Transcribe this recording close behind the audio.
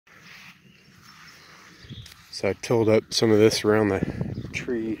So I tilled up some of this around the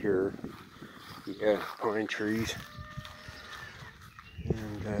tree here, the pine trees,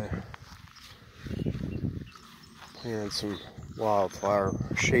 and planted some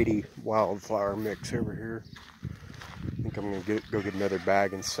shady wildflower mix over here. I think I'm gonna go get another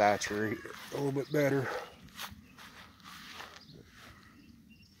bag and saturate it a little bit better.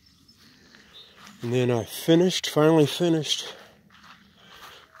 And then I finally finished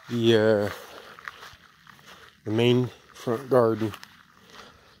the main front garden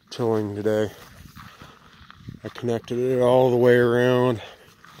tilling today. I connected it all the way around.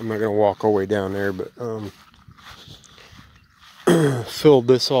 I'm not gonna walk all the way down there, but filled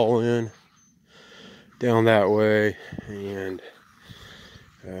this all in down that way, and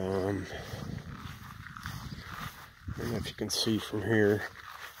I don't know if you can see from here.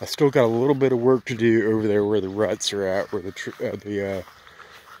 I still got a little bit of work to do over there where the ruts are at, where the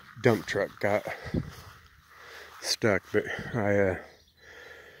dump truck got stuck, but I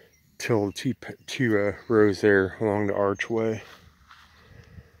tilled two rows there along the archway.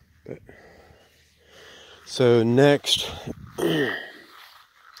 So next, I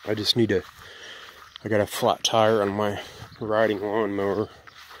got a flat tire on my riding lawnmower,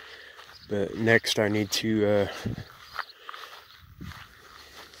 but next I need to, I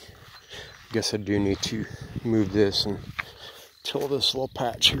guess I do need to move this and till this little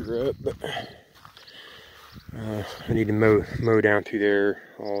patch here up, but I need to mow down through there,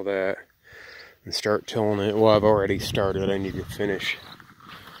 all that, and start tilling it. Well, I've already started. I need to finish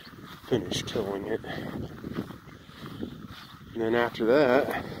tilling it. And then after that,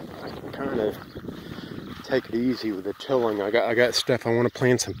 I can kind of take it easy with the tilling. I got stuff. I want to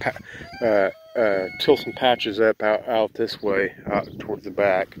plant some till some patches up out this way, out towards the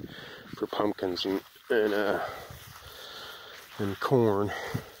back, for pumpkins and corn.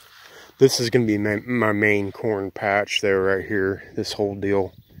 This is going to be my main corn patch there, right here, this whole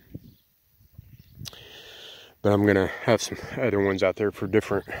deal. But I'm going to have some other ones out there for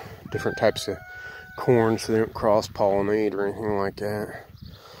different types of corn, so they don't cross-pollinate or anything like that.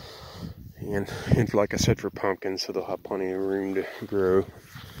 And like I said, for pumpkins, so they'll have plenty of room to grow.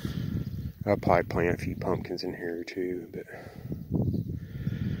 I'll probably plant a few pumpkins in here too, but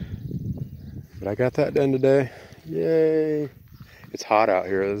I got that done today. Yay! It's hot out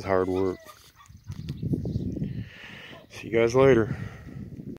here. This is hard work. See you guys later.